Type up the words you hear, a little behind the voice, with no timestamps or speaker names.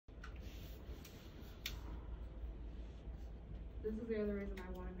this is the other reason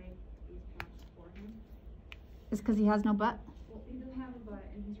I want to make these pants for him. It's because he has no butt? Well, he doesn't have a butt,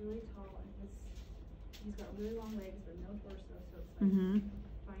 and he's really tall, and he's got really long legs, but no torso, so it's like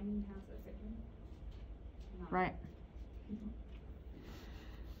finding pants that fit him. Right.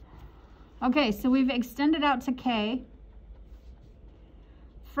 Okay, so we've extended out to K.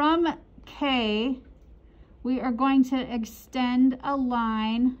 From K, we are going to extend a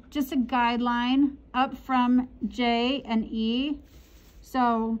line, just a guideline, up from J and E.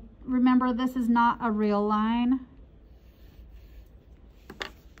 So remember, this is not a real line.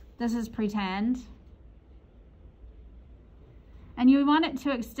 This is pretend. And you want it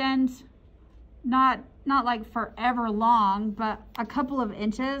to extend not like forever long, but a couple of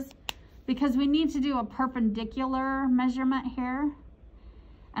inches, because we need to do a perpendicular measurement here.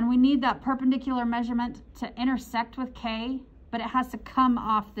 And we need that perpendicular measurement to intersect with K, but it has to come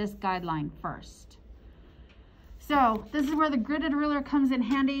off this guideline first. So this is where the gridded ruler comes in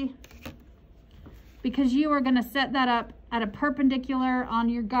handy, because you are going to set that up at a perpendicular on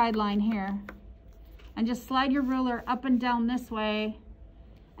your guideline here. And just slide your ruler up and down this way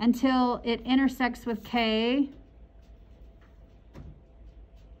until it intersects with K.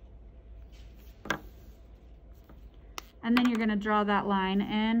 And then you're going to draw that line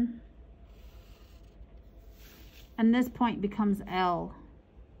in. And this point becomes L.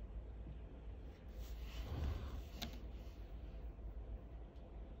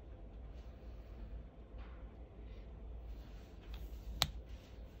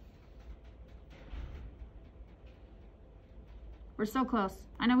 We're so close.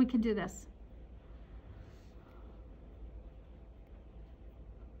 I know we can do this.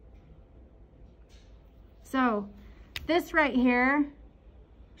 So this right here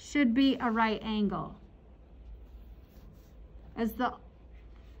should be a right angle. As the,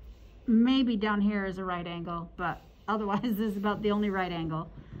 maybe down here is a right angle, but otherwise this is about the only right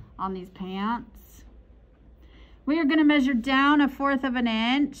angle on these pants. We are going to measure down 1/4 of an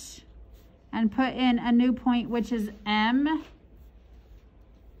inch and put in a new point, which is M.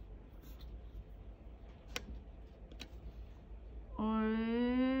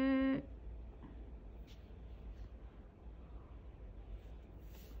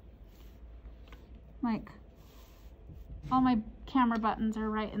 Like, all my camera buttons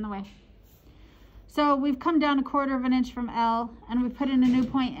are right in the way. So we've come down 1/4 of an inch from L, and we put in a new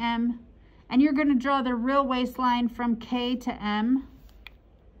point M, and you're going to draw the real waistline from K to M.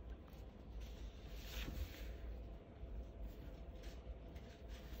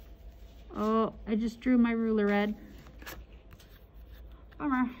 Oh, I just drew my ruler red.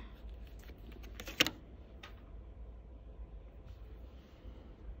 Bummer.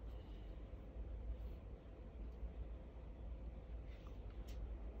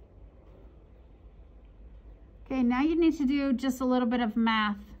 Okay, now you need to do just a little bit of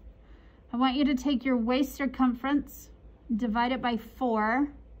math. I want you to take your waist circumference, divide it by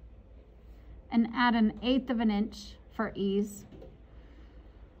 4, and add 1/8 of an inch for ease.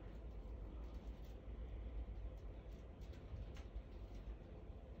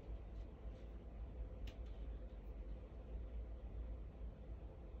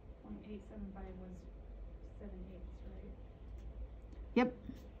 Was 7/8, right? Yep.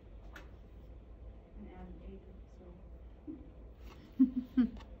 And add an 8, so.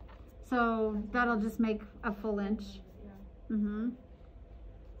 So that'll just make a full inch. Yeah. Mm-hmm.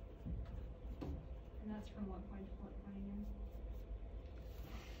 And that's from what point to what point again?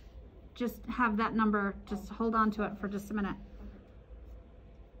 Just have that number, just hold on to it for just a minute. Okay.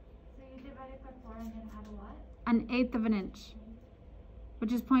 So you divide it by 4 and then add a what? 1/8 of an inch,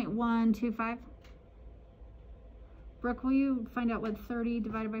 which is 0.125. Brooke, will you find out what 30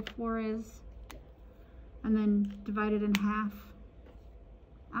 divided by 4 is? And then divide it in half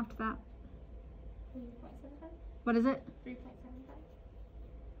after that. 3.75? What is it? 3.75?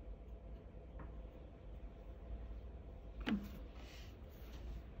 Okay.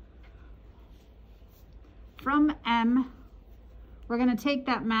 From M, we're going to take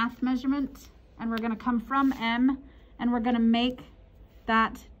that math measurement and we're going to come from M and we're going to make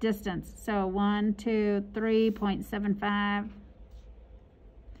that distance. So 1, 2, 3.75.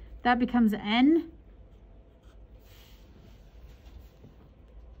 That becomes N.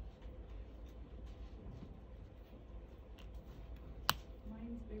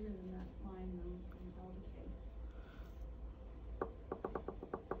 Mine's bigger than that line though, from L to K.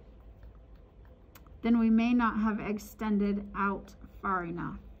 Then we may not have extended out far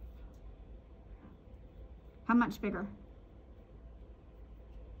enough. How much bigger?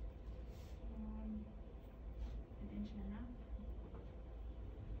 An inch and a half.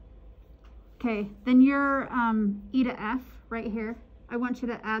 Okay, then your E to F right here. I want you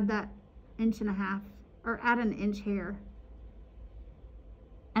to add that 1.5 inches, or add an inch here.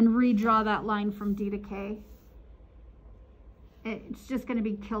 And redraw that line from D to K. It's just going to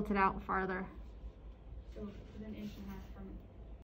be kilted out farther. So put 1.5 inches from